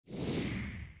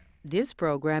This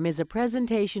program is a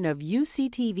presentation of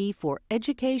UCTV for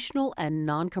educational and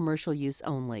non-commercial use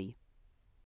only.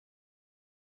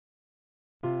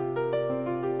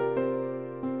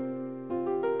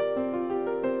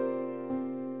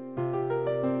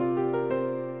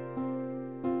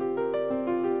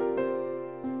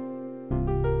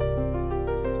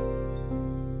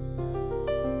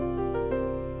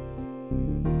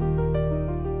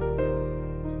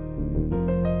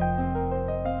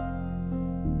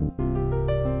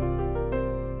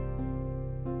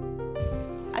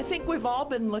 I think we've all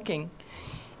been looking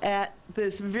at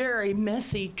this very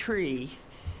messy tree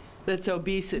that's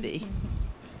obesity.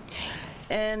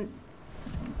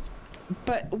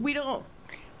 But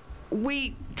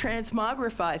we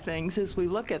transmogrify things as we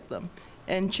look at them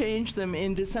and change them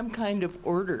into some kind of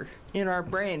order in our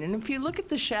brain. And if you look at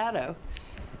the shadow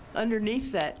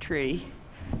underneath that tree,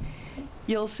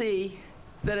 you'll see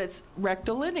that it's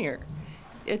rectilinear.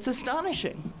 It's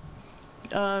astonishing.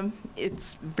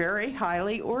 It's very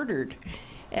highly ordered.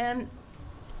 And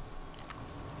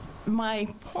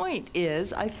my point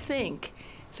is, I think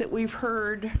that we've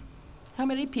heard, how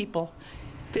many people?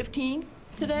 15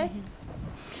 today?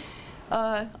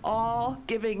 All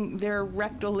giving their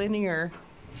rectilinear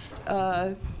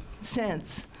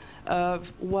sense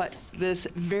of what this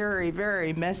very,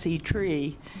 very messy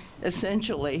tree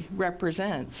essentially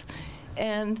represents.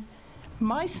 And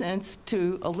my sense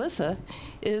to Alyssa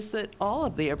is that all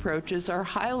of the approaches are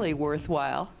highly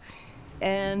worthwhile,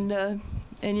 and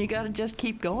you got to just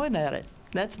keep going at it.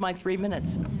 That's my 3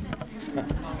 minutes.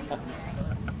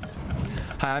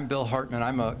 Hi, I'm Bill Hartman.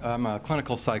 I'm a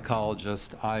clinical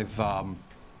psychologist. I've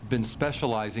been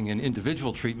specializing in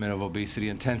individual treatment of obesity,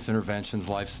 intense interventions,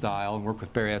 lifestyle, and work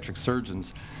with bariatric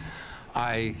surgeons.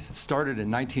 I started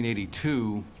in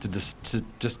 1982 to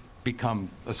just become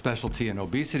a specialty in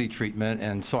obesity treatment,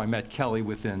 and so I met Kelly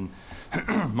within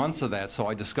months of that. So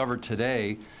I discovered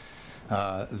today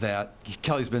that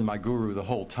Kelly's been my guru the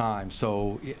whole time.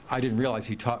 So I didn't realize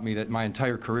he taught me that my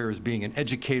entire career is being an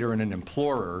educator and an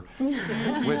implorer,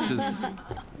 which is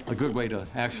a good way to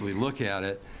actually look at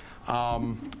it.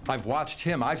 I've watched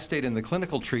him. I've stayed in the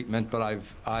clinical treatment, but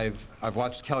I've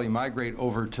watched Kelly migrate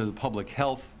over to the public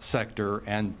health sector,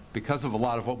 and because of a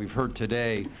lot of what we've heard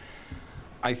today,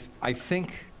 I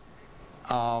think,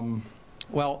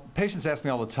 well, patients ask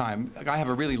me all the time. I have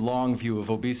a really long view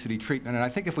of obesity treatment, and I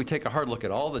think if we take a hard look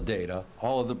at all the data,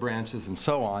 all of the branches and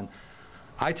so on,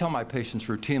 I tell my patients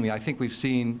routinely, I think we've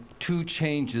seen two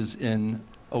changes in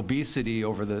obesity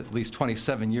over the at least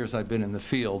 27 years I've been in the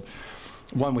field.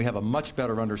 One, we have a much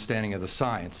better understanding of the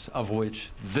science, of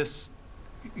which this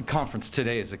conference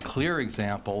today is a clear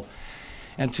example.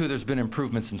 And two, there's been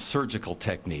improvements in surgical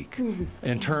technique.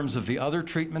 In terms of the other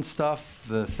treatment stuff,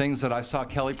 the things that I saw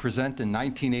Kelly present in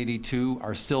 1982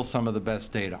 are still some of the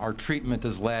best data. Our treatment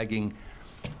is lagging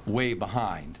way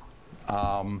behind.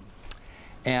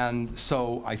 And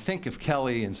so I think if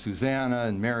Kelly and Susanna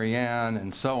and Marianne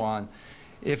and so on,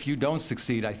 if you don't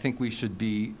succeed, I think we should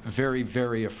be very,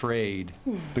 very afraid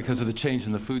because of the change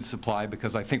in the food supply,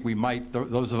 because I think we might,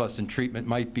 those of us in treatment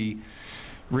might be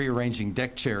rearranging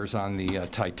deck chairs on the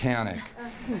Titanic.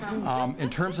 In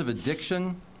terms of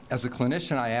addiction, as a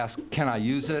clinician, I ask, can I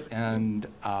use it? And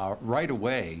right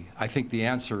away, I think the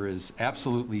answer is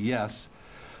absolutely yes.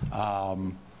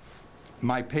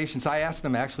 My patients, I ask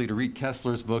them actually to read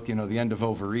Kessler's book, you know, The End of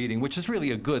Overeating, which is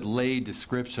really a good lay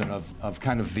description of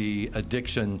kind of the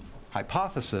addiction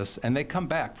hypothesis, and they come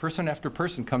back. Person after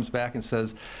person comes back and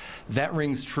says, that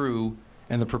rings true,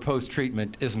 and the proposed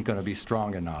treatment isn't going to be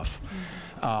strong enough.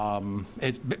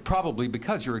 It's probably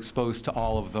because you're exposed to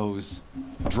all of those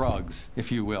drugs,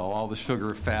 if you will, all the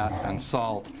sugar, fat, and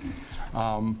salt.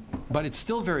 But it's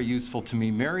still very useful to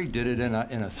me. Mary did it in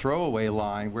a throwaway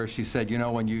line where she said, you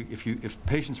know, if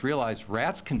patients realize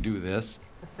rats can do this,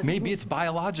 maybe it's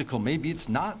biological, maybe it's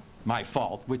not my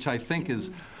fault, which I think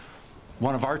is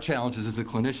one of our challenges as a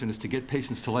clinician, is to get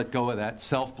patients to let go of that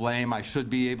self-blame. I should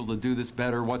be able to do this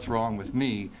better. What's wrong with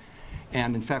me?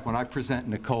 And in fact, when I present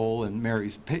Nicole and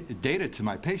Mary's data to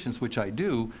my patients, which I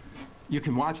do, you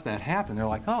can watch that happen. They're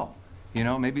like, oh, you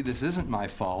know, maybe this isn't my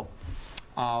fault.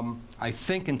 I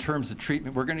think in terms of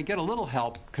treatment, we're going to get a little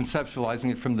help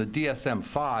conceptualizing it from the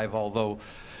DSM-5, although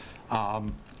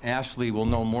Ashley will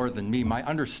know more than me. My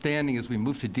understanding as we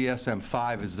move to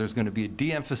DSM-5 is there's going to be a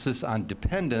de-emphasis on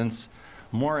dependence,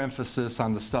 more emphasis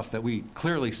on the stuff that we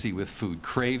clearly see with food: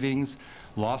 cravings,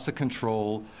 loss of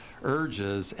control,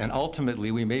 urges, and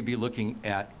ultimately we may be looking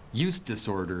at use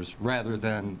disorders rather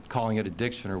than calling it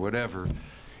addiction or whatever.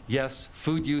 Yes,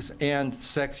 food use and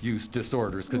sex use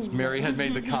disorders, because Mary had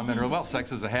made the comment, well,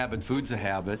 sex is a habit, food's a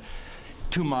habit.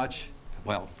 too much.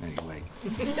 Well, anyway.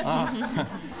 Now,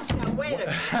 wait a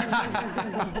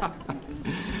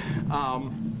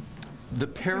minute. The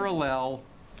parallel,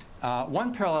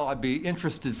 one parallel I'd be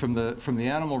interested from the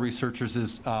animal researchers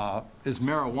is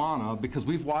marijuana, because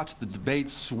we've watched the debate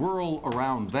swirl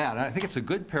around that. And I think it's a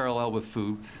good parallel with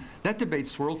food. That debate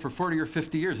swirled for 40 or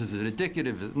 50 years. Is it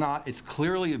addictive? Is it not? It's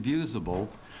clearly abusable.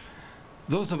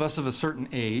 Those of us of a certain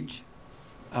age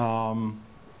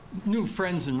knew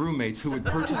friends and roommates who would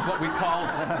purchase what we called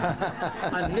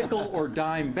a nickel or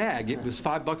dime bag. It was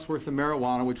 $5 worth of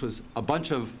marijuana, which was a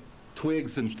bunch of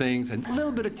twigs and things and a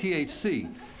little bit of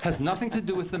THC. Has nothing to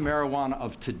do with the marijuana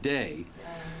of today.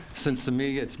 Since to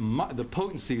me, the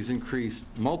potency's increased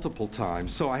multiple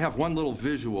times. So I have one little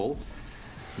visual.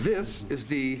 This is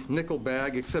the nickel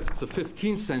bag, except it's a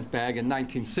 15-cent bag in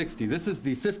 1960. This is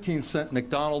the 15-cent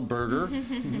McDonald burger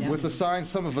with a sign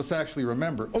some of us actually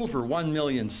remember, over 1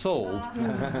 million sold.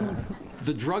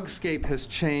 The drugscape has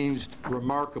changed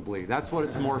remarkably. That's what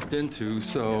it's morphed into.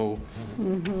 So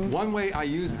one way I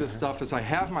use this stuff is I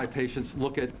have my patients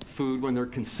look at food when they're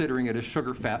considering it as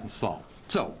sugar, fat, and salt.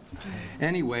 So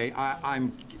anyway,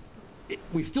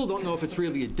 we still don't know if it's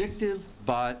really addictive,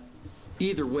 but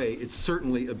either way, it's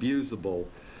certainly abusable.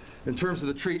 In terms of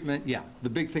the treatment, yeah, the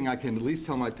big thing I can at least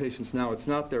tell my patients now, it's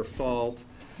not their fault.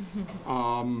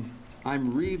 I'm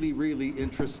really, really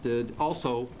interested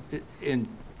also in,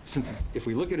 since if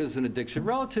we look at it as an addiction,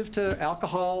 relative to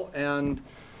alcohol and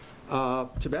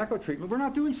tobacco treatment, we're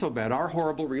not doing so bad. Our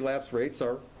horrible relapse rates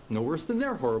are no worse than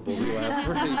their horrible relapse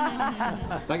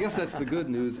rates. I guess that's the good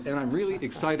news, and I'm really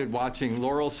excited watching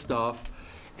Laurel's stuff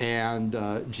and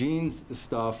Jean's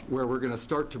stuff, where we're going to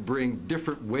start to bring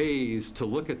different ways to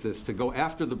look at this, to go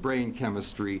after the brain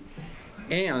chemistry.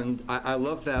 And I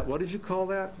love that, what did you call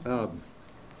that?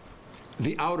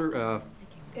 The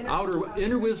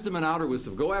inner wisdom and outer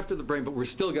wisdom. Go after the brain, but we're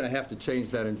still going to have to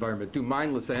change that environment, do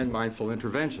mindless and mindful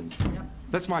interventions. Yep.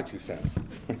 That's my 2 cents.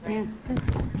 Yeah.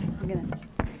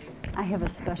 I have a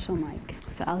special mic,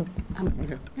 so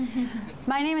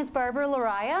My name is Barbara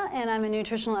Laraya, and I'm a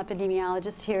nutritional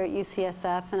epidemiologist here at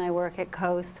UCSF, and I work at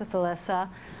Coast with Alyssa.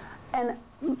 And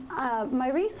my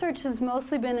research has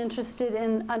mostly been interested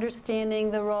in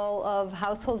understanding the role of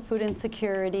household food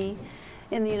insecurity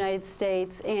in the United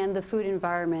States and the food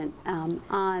environment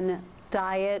on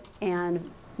diet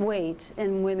and weight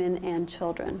in women and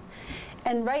children.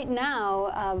 And right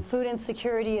now, food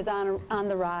insecurity is on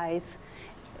the rise,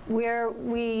 where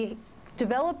we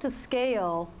developed a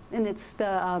scale, and it's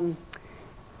the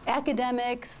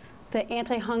academics, the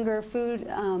anti-hunger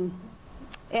food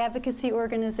advocacy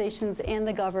organizations, and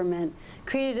the government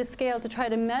created a scale to try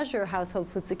to measure household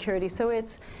food security. So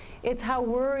it's how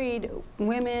worried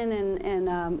women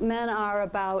and men are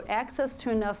about access to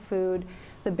enough food,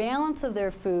 the balance of their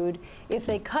food, if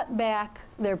they cut back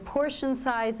their portion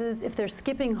sizes, if they're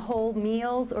skipping whole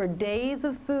meals or days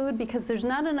of food because there's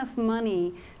not enough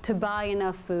money to buy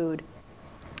enough food.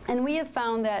 And we have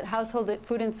found that household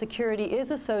food insecurity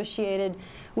is associated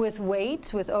with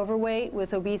weight, with overweight,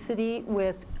 with obesity,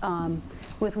 with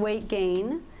weight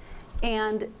gain.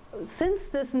 And since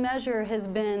this measure has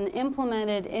been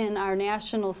implemented in our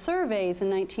national surveys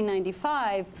in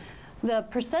 1995, the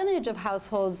percentage of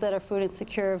households that are food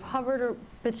insecure have hovered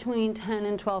between 10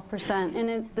 and 12%.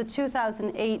 And the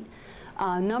 2008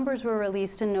 numbers were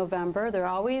released in November. They're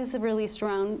always released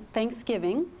around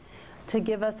Thanksgiving to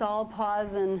give us all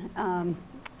pause and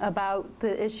about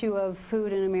the issue of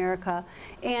food in America.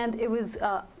 And it was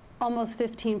almost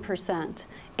 15%,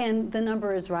 and the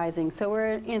number is rising. So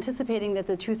we're anticipating that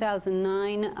the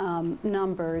 2009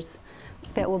 numbers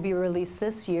that will be released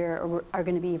this year are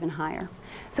going to be even higher.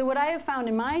 So what I have found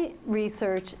in my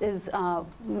research is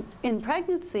in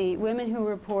pregnancy, women who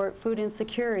report food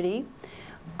insecurity,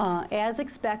 as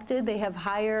expected, they have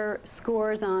higher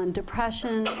scores on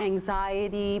depression,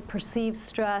 anxiety, perceived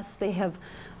stress. They have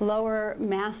lower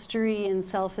mastery and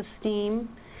self-esteem.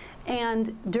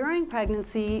 And during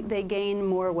pregnancy, they gain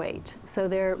more weight. So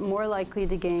they're more likely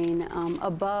to gain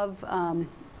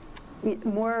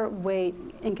more weight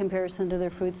in comparison to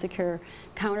their food secure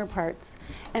counterparts.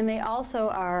 And they also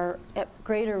are at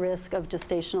greater risk of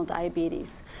gestational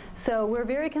diabetes. So we're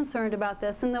very concerned about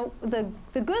this. And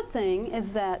the good thing is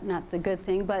that, not the good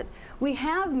thing, but we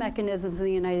have mechanisms in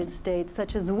the United States,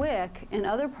 such as WIC and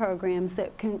other programs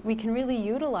that we can really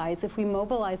utilize. If we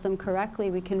mobilize them correctly,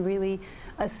 we can really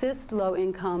assist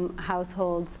low-income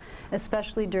households,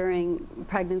 especially during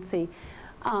pregnancy.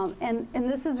 And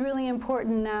this is really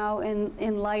important now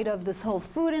in light of this whole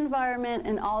food environment,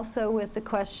 and also with the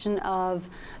question of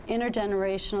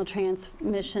intergenerational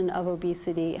transmission of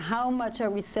obesity. How much are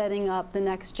we setting up the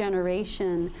next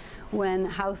generation when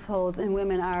households and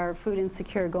women are food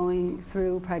insecure going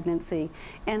through pregnancy?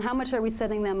 And how much are we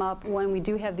setting them up when we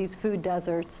do have these food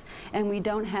deserts and we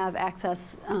don't have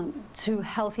access to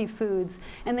healthy foods?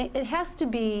 And it has to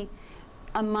be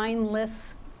a mindless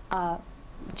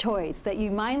choice, that you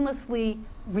mindlessly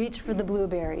reach for the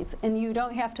blueberries, and you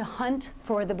don't have to hunt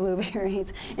for the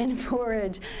blueberries and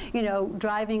forage, you know,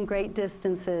 driving great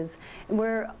distances.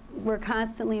 We're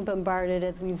constantly bombarded,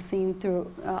 as we've seen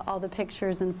through all the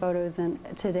pictures and photos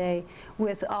today,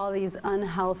 with all these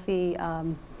unhealthy,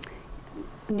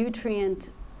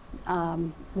 nutrient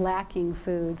lacking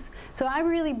foods. So I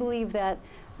really believe that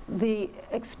the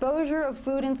exposure of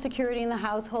food insecurity in the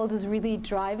household is really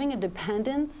driving a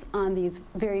dependence on these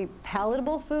very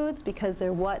palatable foods, because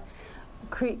they're what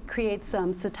creates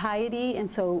satiety, and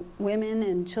so women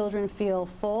and children feel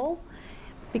full,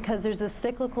 because there's a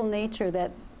cyclical nature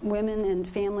that women and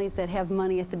families that have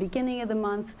money at the beginning of the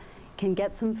month can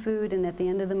get some food, and at the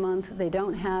end of the month they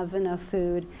don't have enough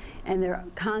food, and they're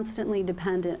constantly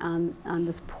dependent on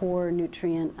this poor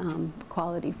nutrient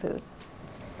quality food.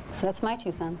 So that's my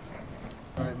 2 cents.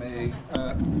 I'm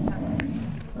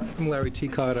Larry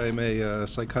Teacott. I'm a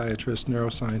psychiatrist,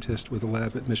 neuroscientist with a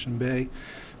lab at Mission Bay.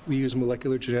 We use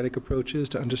molecular genetic approaches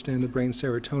to understand the brain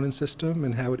serotonin system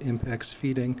and how it impacts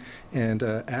feeding and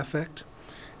affect.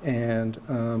 And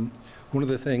one of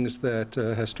the things that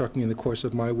has struck me in the course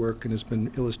of my work and has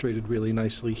been illustrated really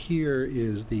nicely here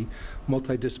is the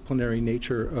multidisciplinary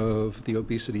nature of the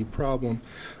obesity problem.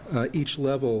 Each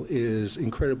level is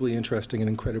incredibly interesting and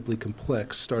incredibly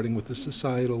complex, starting with the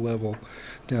societal level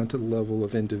down to the level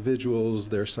of individuals,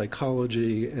 their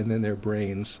psychology, and then their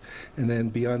brains. And then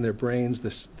beyond their brains,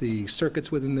 the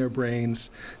circuits within their brains,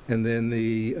 and then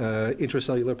the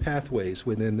intracellular pathways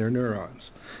within their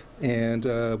neurons. And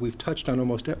we've touched on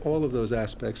almost all of those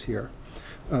aspects here.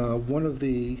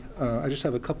 I just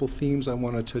have a couple themes I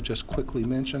wanted to just quickly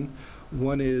mention.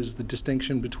 One is the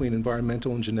distinction between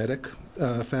environmental and genetic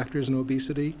factors in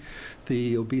obesity.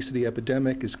 The obesity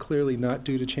epidemic is clearly not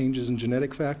due to changes in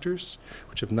genetic factors,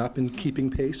 which have not been keeping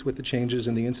pace with the changes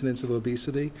in the incidence of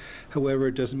obesity. However,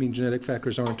 it doesn't mean genetic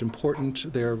factors aren't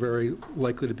important. They are very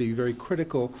likely to be very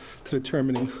critical to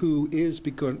determining who is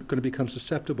going to become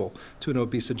susceptible to an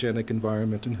obesogenic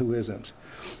environment and who isn't.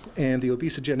 And the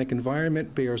obesogenic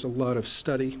environment bears a lot of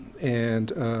study,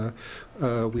 and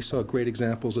we saw great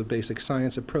examples of basic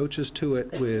science approaches to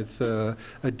it with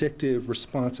addictive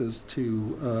responses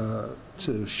to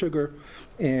sugar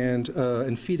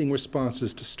and feeding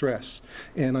responses to stress.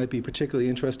 And I'd be particularly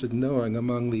interested in knowing,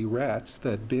 among the rats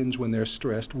that binge when they're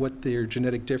stressed, what their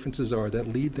genetic differences are that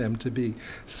lead them to be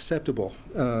susceptible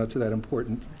to that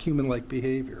important human-like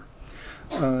behavior.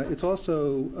 It's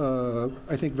also,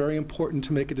 I think, very important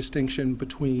to make a distinction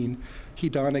between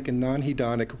hedonic and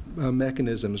non-hedonic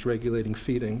mechanisms regulating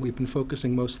feeding. We've been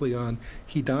focusing mostly on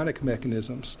hedonic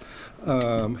mechanisms,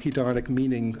 hedonic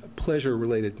meaning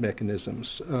pleasure-related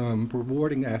mechanisms,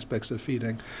 rewarding aspects of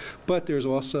feeding. But there's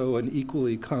also an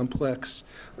equally complex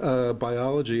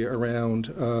biology around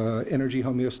energy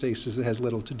homeostasis that has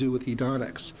little to do with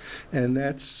hedonics. And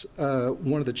that's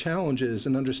one of the challenges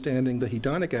in understanding the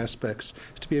hedonic aspects,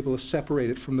 is to be able to separate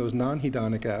it from those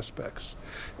non-hedonic aspects.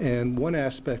 And one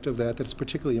aspect of that that's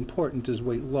particularly important is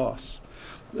weight loss,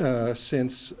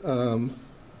 since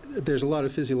there's a lot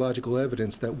of physiological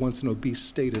evidence that once an obese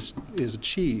state is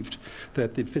achieved,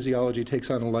 that the physiology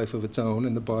takes on a life of its own,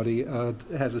 and the body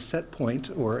has a set point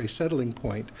or a settling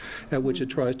point at which it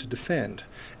tries to defend.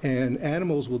 And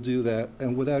animals will do that,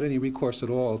 and without any recourse at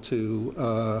all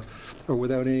to, or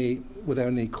without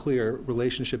any clear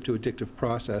relationship to addictive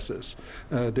processes.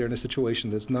 They're in a situation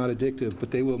that's not addictive,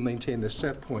 but they will maintain this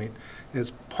set point. And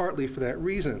it's partly for that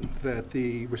reason that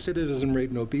the recidivism rate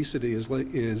in obesity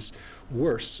is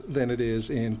worse than it is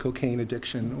in cocaine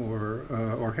addiction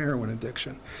or heroin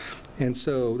addiction. And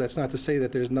so that's not to say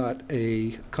that there's not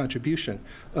a contribution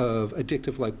of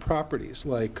addictive-like properties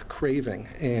like craving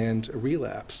and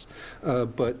relapse.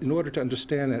 But in order to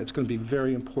understand that, it's going to be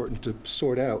very important to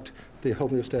sort out the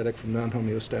homeostatic from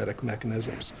non-homeostatic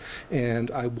mechanisms. And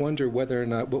I wonder whether or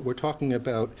not what we're talking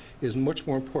about is much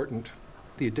more important,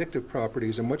 the addictive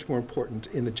properties are much more important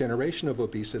in the generation of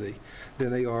obesity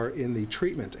than they are in the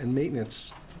treatment and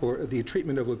maintenance, or the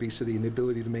treatment of obesity and the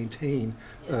ability to maintain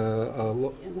a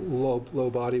low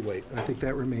body weight. I think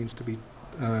that remains to be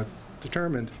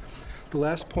determined. The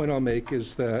last point I'll make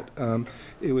is that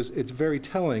it's very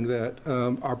telling that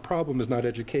our problem is not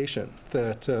education,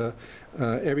 that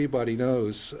everybody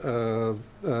knows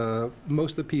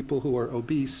most of the people who are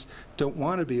obese don't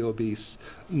want to be obese,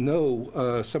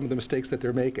 know some of the mistakes that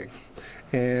they're making.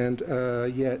 And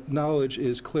yet knowledge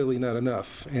is clearly not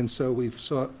enough. And so we've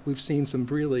seen some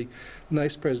really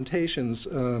nice presentations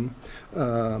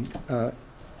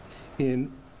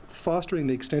in fostering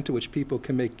the extent to which people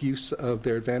can make use of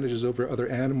their advantages over other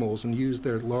animals and use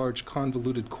their large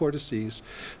convoluted cortices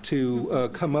to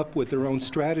come up with their own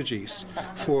strategies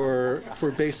for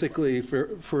basically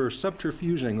for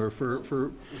subterfuging or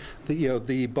for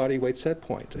the body weight set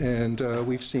point. And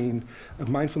we've seen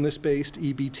mindfulness-based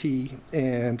EBT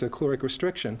and caloric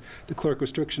restriction. The caloric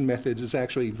restriction methods is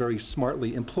actually very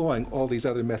smartly employing all these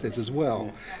other methods as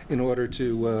well in order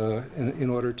to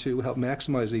help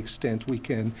maximize the extent we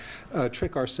can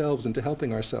trick ourselves into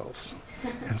helping ourselves.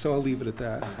 And so I'll leave it at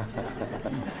that.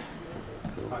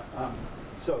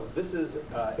 So this is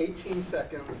 18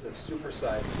 seconds of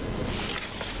supersizing.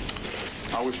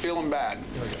 I was feeling bad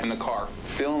in the car,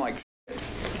 feeling like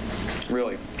shit.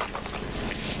 Really.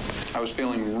 I was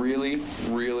feeling really,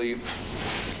 really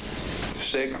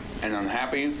sick and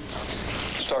unhappy.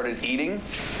 Started eating.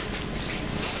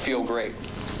 Feel great.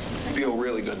 Feel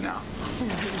really good now.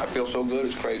 I feel so good,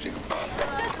 it's crazy.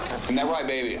 Isn't that right,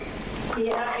 baby?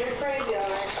 Yeah, you're crazy, all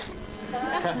right.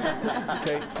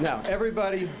 Okay, now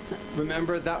everybody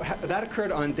remember that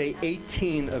occurred on day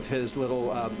 18 of his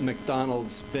little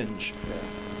McDonald's binge.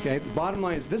 Okay, the bottom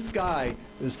line is this guy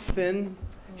is thin,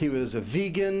 he was a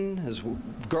vegan, his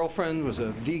girlfriend was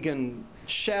a vegan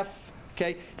chef,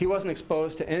 okay? He wasn't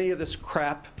exposed to any of this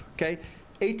crap, okay?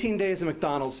 18 days of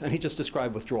McDonald's and he just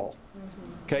described withdrawal.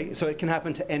 Okay, so it can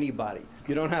happen to anybody.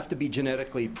 You don't have to be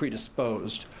genetically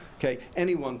predisposed. Okay,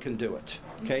 anyone can do it.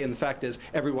 Okay, and the fact is,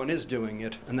 everyone is doing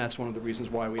it, and that's one of the reasons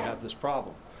why we have this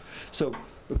problem. So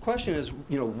the question is,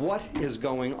 what is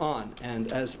going on? And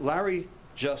as Larry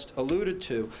just alluded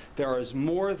to, there is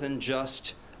more than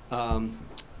just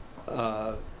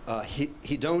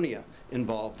hedonia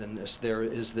involved in this. There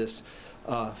is this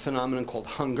phenomenon called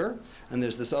hunger, and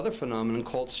there's this other phenomenon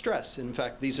called stress. In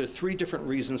fact, these are 3 different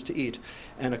reasons to eat.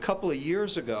 And a couple of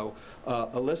years ago,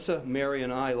 Alyssa, Mary,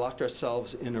 and I locked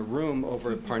ourselves in a room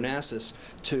over at Parnassus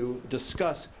to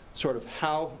discuss sort of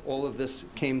how all of this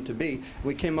came to be.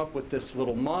 We came up with this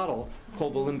little model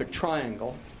called the limbic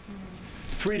triangle.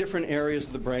 3 different areas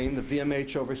of the brain, the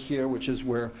VMH over here, which is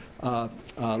where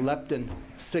leptin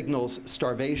signals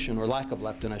starvation, or lack of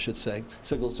leptin, I should say,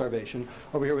 signals starvation.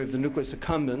 Over here we have the nucleus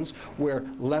accumbens, where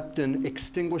leptin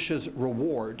extinguishes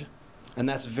reward. And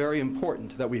that's very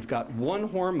important, that we've got one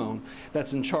hormone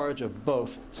that's in charge of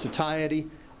both satiety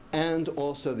and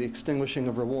also the extinguishing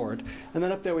of reward. And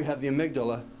then up there we have the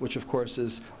amygdala, which of course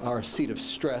is our seat of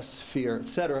stress, fear,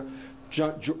 etc.,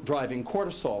 driving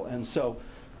cortisol. And so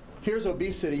here's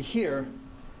obesity here.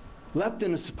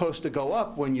 Leptin is supposed to go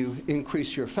up when you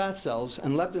increase your fat cells,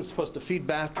 and leptin is supposed to feed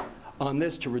back on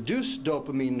this to reduce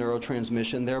dopamine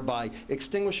neurotransmission, thereby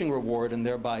extinguishing reward and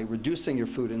thereby reducing your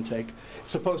food intake.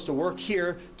 It's supposed to work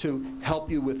here to help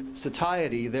you with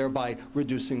satiety, thereby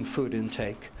reducing food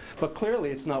intake. But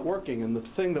clearly it's not working, and the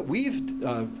thing that we've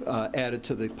added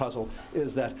to the puzzle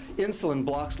is that insulin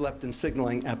blocks leptin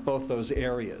signaling at both those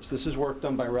areas. This is work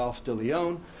done by Ralph de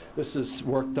Leon. This is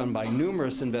work done by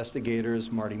numerous investigators,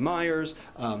 Marty Myers,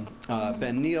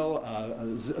 Ben Neal,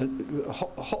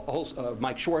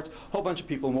 Mike Schwartz, a whole bunch of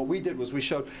people. And what we did was we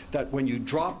showed that when you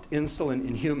dropped insulin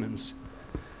in humans,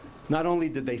 not only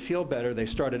did they feel better, they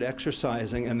started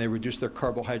exercising and they reduced their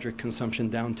carbohydrate consumption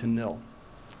down to nil.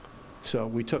 So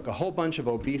we took a whole bunch of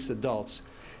obese adults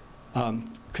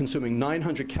consuming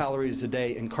 900 calories a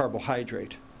day in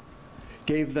carbohydrate,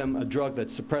 gave them a drug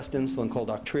that suppressed insulin called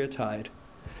octreotide.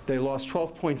 They lost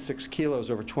 12.6 kilos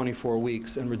over 24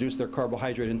 weeks and reduced their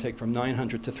carbohydrate intake from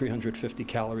 900 to 350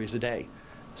 calories a day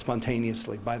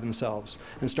spontaneously by themselves,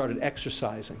 and started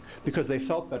exercising because they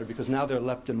felt better, because now their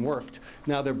leptin worked.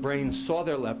 Now their brains saw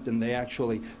their leptin. They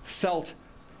actually felt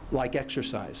like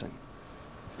exercising.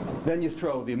 Then you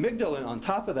throw the amygdala on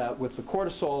top of that with the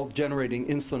cortisol generating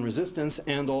insulin resistance,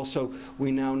 and also we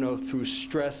now know through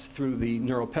stress, through the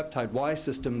neuropeptide Y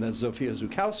system that Zofia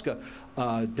Zukowska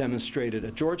demonstrated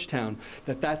at Georgetown,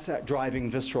 that's driving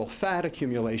visceral fat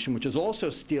accumulation, which is also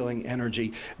stealing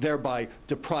energy, thereby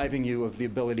depriving you of the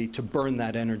ability to burn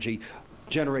that energy,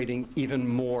 generating even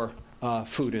more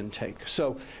food intake.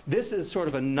 So this is sort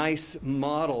of a nice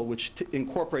model which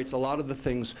incorporates a lot of the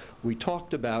things we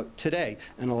talked about today.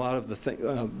 And a lot of the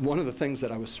one of the things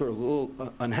that I was sort of a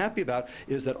little unhappy about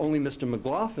is that only Mr.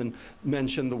 McLaughlin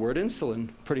mentioned the word insulin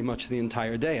pretty much the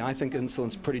entire day. I think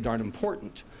insulin's pretty darn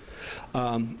important.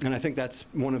 And I think that's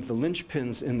one of the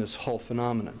linchpins in this whole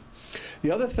phenomenon.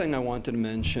 The other thing I wanted to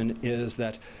mention is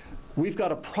that we've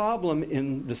got a problem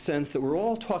in the sense that we're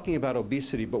all talking about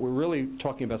obesity, but we're really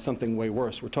talking about something way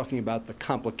worse. We're talking about the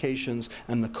complications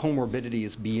and the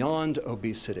comorbidities beyond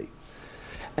obesity.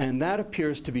 And that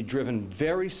appears to be driven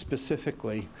very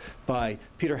specifically by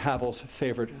Peter Havel's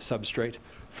favorite substrate,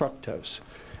 fructose.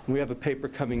 And we have a paper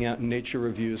coming out in Nature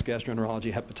Reviews,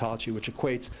 Gastroenterology, Hepatology, which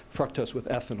equates fructose with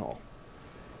ethanol.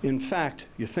 In fact,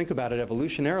 you think about it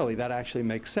evolutionarily, that actually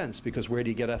makes sense, because where do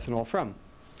you get ethanol from?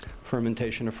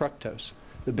 Fermentation of fructose.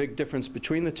 The big difference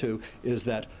between the two is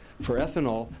that for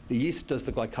ethanol, the yeast does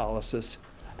the glycolysis,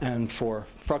 and for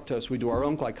fructose, we do our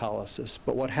own glycolysis.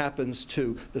 But what happens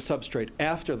to the substrate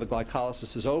after the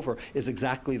glycolysis is over is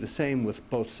exactly the same with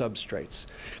both substrates,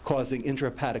 causing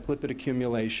intrahepatic lipid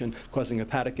accumulation, causing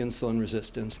hepatic insulin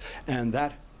resistance, and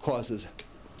that causes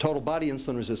total body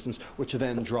insulin resistance, which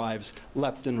then drives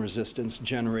leptin resistance,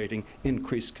 generating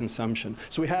increased consumption.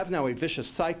 So we have now a vicious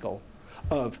cycle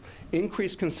of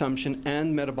increased consumption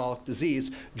and metabolic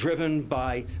disease driven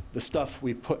by the stuff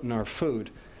we put in our food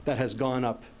that has gone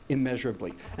up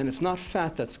immeasurably. And it's not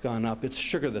fat that's gone up, it's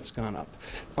sugar that's gone up.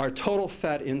 Our total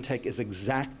fat intake is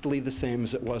exactly the same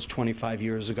as it was 25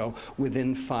 years ago,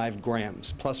 within 5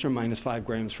 grams, plus or minus 5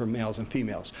 grams for males and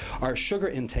females. Our sugar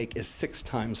intake is 6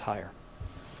 times higher.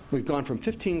 We've gone from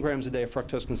 15 grams a day of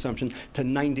fructose consumption to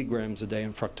 90 grams a day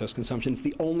in fructose consumption. It's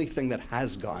the only thing that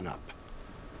has gone up.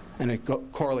 And it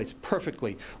correlates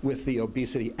perfectly with the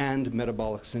obesity and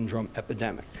metabolic syndrome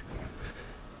epidemic.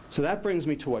 So that brings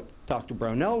me to what Dr.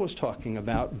 Brownell was talking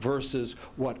about versus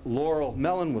what Laurel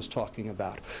Mellon was talking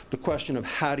about. The question of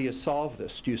how do you solve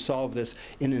this? Do you solve this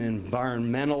in an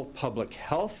environmental public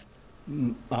health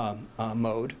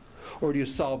mode, or do you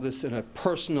solve this in a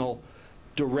personal,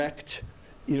 direct,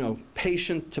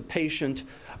 patient-to-patient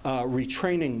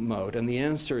retraining mode? And the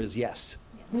answer is yes.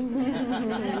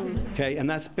 Okay, and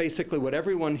that's basically what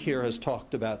everyone here has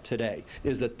talked about today,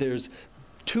 is that there's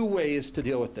 2 ways to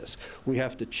deal with this. We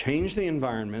have to change the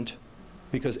environment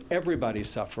because everybody's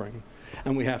suffering,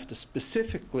 and we have to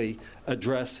specifically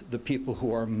address the people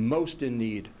who are most in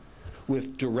need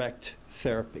with direct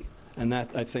therapy. And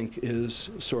that, I think,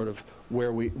 is sort of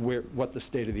what the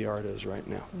state of the art is right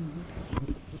now.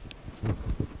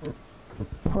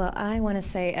 Well, I want to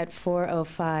say at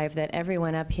 4:05 that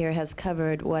everyone up here has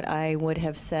covered what I would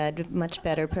have said much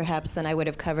better, perhaps, than I would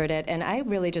have covered it. And I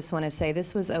really just want to say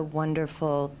this was a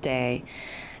wonderful day.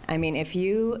 I mean, if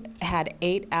you had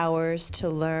 8 hours to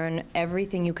learn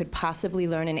everything you could possibly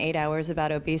learn in 8 hours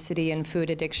about obesity and food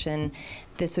addiction,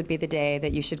 this would be the day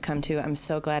that you should come to. I'm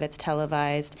so glad it's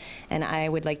televised, and I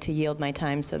would like to yield my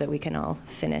time so that we can all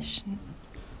finish.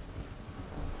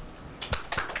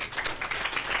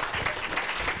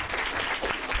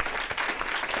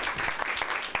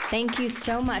 Thank you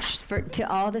so much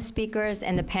to all the speakers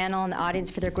and the panel and the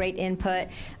audience for their great input.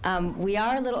 We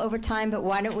are a little over time, but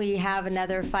why don't we have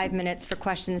another 5 minutes for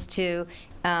questions to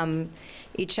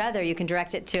each other. You can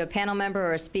direct it to a panel member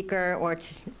or a speaker or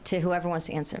to whoever wants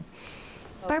to answer.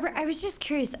 Barbara, I was just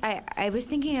curious. I was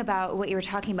thinking about what you were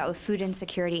talking about with food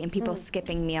insecurity and people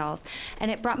skipping meals,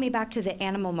 and it brought me back to the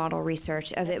animal model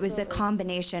research of it was the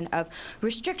combination of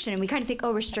restriction, and we kind of think,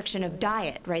 oh, restriction of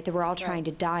diet, right, that we're all trying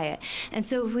to diet. And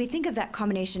so if we think of that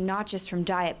combination not just from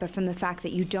diet, but from the fact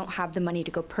that you don't have the money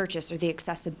to go purchase or the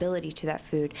accessibility to that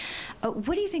food,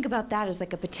 what do you think about that as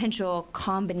like a potential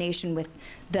combination with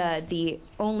the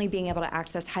only being able to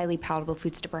access highly palatable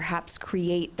foods to perhaps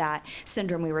create that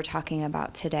syndrome we were talking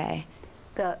about today?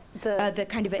 The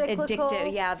kind of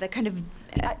addictive, yeah, the kind of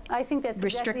I think that's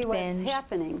exactly what's binge.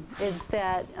 happening, is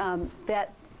that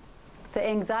that the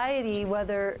anxiety,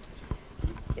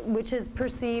 which is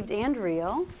perceived and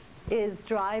real, is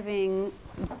driving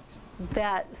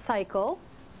that cycle,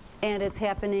 and it's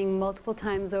happening multiple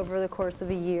times over the course of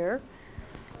a year,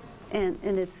 and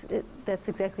that's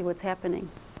exactly what's happening.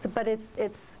 So, but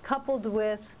it's coupled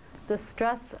with the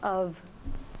stress of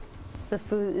the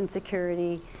food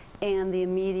insecurity and the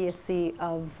immediacy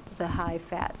of the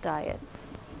high-fat diets.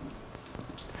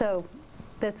 So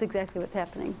that's exactly what's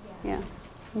happening. Yeah.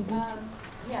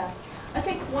 Yeah. I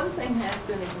think one thing has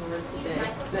been ignored today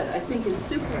that I think is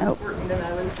super important, and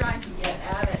I was trying to get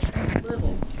at it a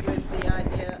little with the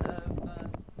idea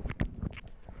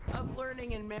of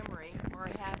learning and memory or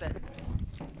habit.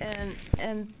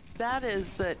 And that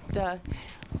is that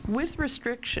with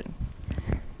restriction,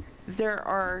 there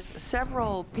are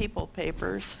several people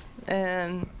papers,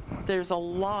 and there's a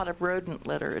lot of rodent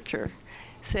literature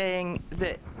saying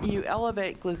that you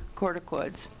elevate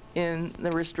glucocorticoids in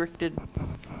the restricted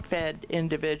fed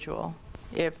individual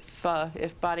if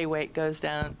body weight goes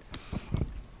down.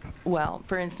 Well,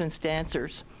 for instance,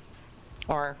 dancers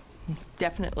are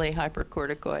definitely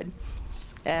hypercorticoid,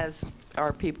 as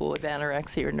are people with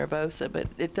anorexia or nervosa, but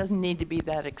it doesn't need to be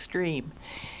that extreme.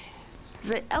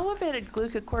 The elevated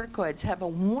glucocorticoids have a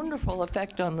wonderful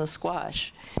effect on the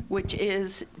squash, which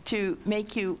is to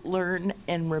make you learn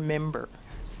and remember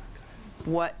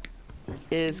what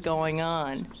is going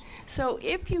on. So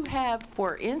if you have,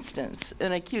 for instance,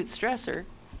 an acute stressor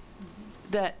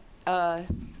that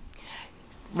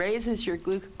raises your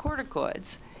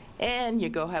glucocorticoids and you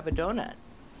go have a donut,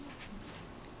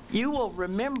 you will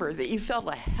remember that you felt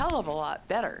a hell of a lot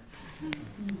better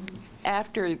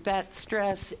after that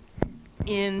stress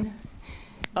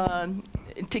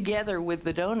together with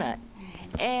the donut.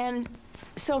 And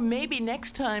so maybe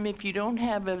next time, if you don't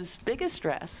have as big a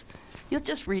stress, you'll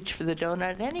just reach for the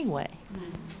donut anyway.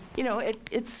 You know,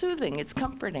 it's soothing, it's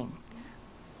comforting.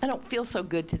 I don't feel so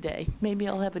good today. Maybe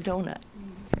I'll have a donut.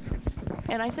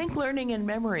 And I think learning and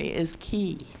memory is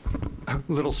key.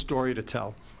 Little story to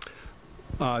tell.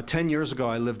 10 years ago,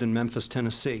 I lived in Memphis,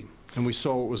 Tennessee, and we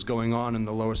saw what was going on in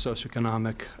the lower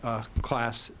socioeconomic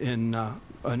class in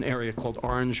an area called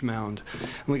Orange Mound.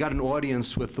 And we got an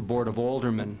audience with the Board of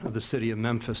Aldermen of the city of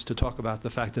Memphis to talk about the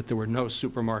fact that there were no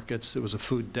supermarkets. It was a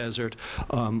food desert.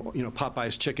 You know,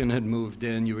 Popeye's Chicken had moved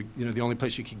in. You know, the only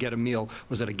place you could get a meal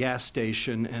was at a gas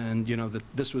station, and you know that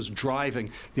this was driving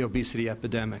the obesity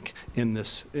epidemic in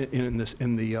the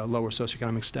lower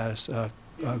socioeconomic status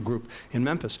group in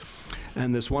Memphis.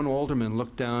 And this one alderman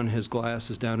looked down his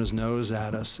glasses, down his nose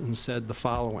at us and said the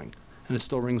following, and it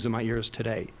still rings in my ears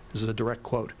today. This is a direct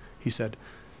quote. He said,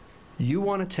 "You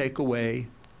want to take away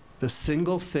the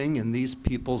single thing in these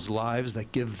people's lives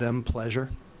that give them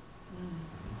pleasure?"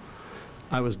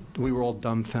 We were all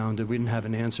dumbfounded. We didn't have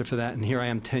an answer for that. And here I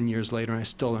am 10 years later, and I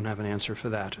still don't have an answer for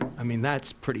that. I mean,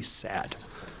 that's pretty sad.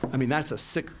 I mean, that's a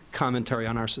sick commentary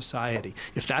on our society,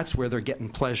 if that's where they're getting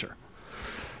pleasure.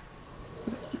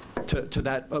 To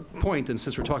that point, and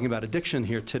since we're talking about addiction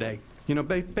here today, you know,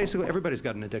 basically everybody's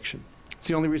got an addiction. It's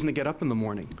the only reason to get up in the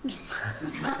morning.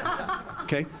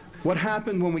 Okay? What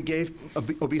happened when we gave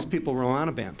obese people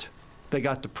Rimonabant? They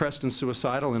got depressed and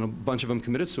suicidal, and a bunch of them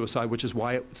committed suicide, which is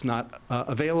why it's not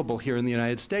available here in the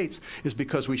United States, is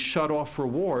because we shut off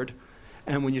reward,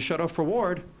 and when you shut off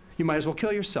reward, you might as well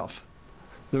kill yourself.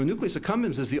 The nucleus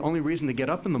accumbens is the only reason to get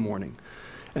up in the morning,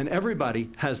 and everybody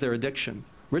has their addiction.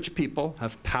 Rich people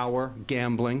have power,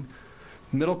 gambling.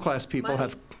 Middle-class people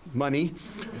have money.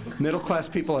 Middle-class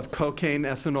people have cocaine,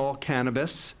 ethanol,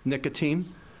 cannabis,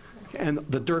 nicotine. And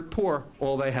the dirt poor,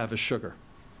 all they have is sugar.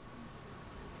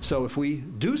 So if we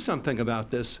do something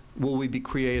about this, will we be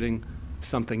creating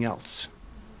something else?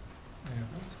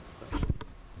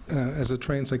 As a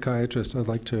trained psychiatrist, I'd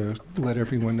like to let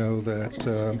everyone know that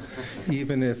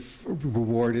even if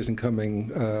reward isn't coming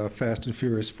fast and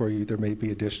furious for you, there may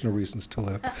be additional reasons to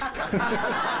live.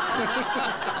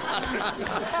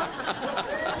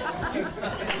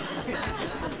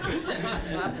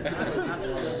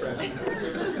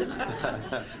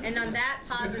 And on that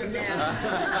positive note,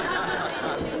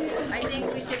 I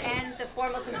think we should end the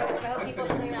formal symposium. I hope people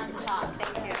stay around to talk.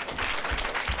 Thank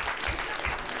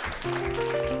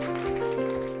you.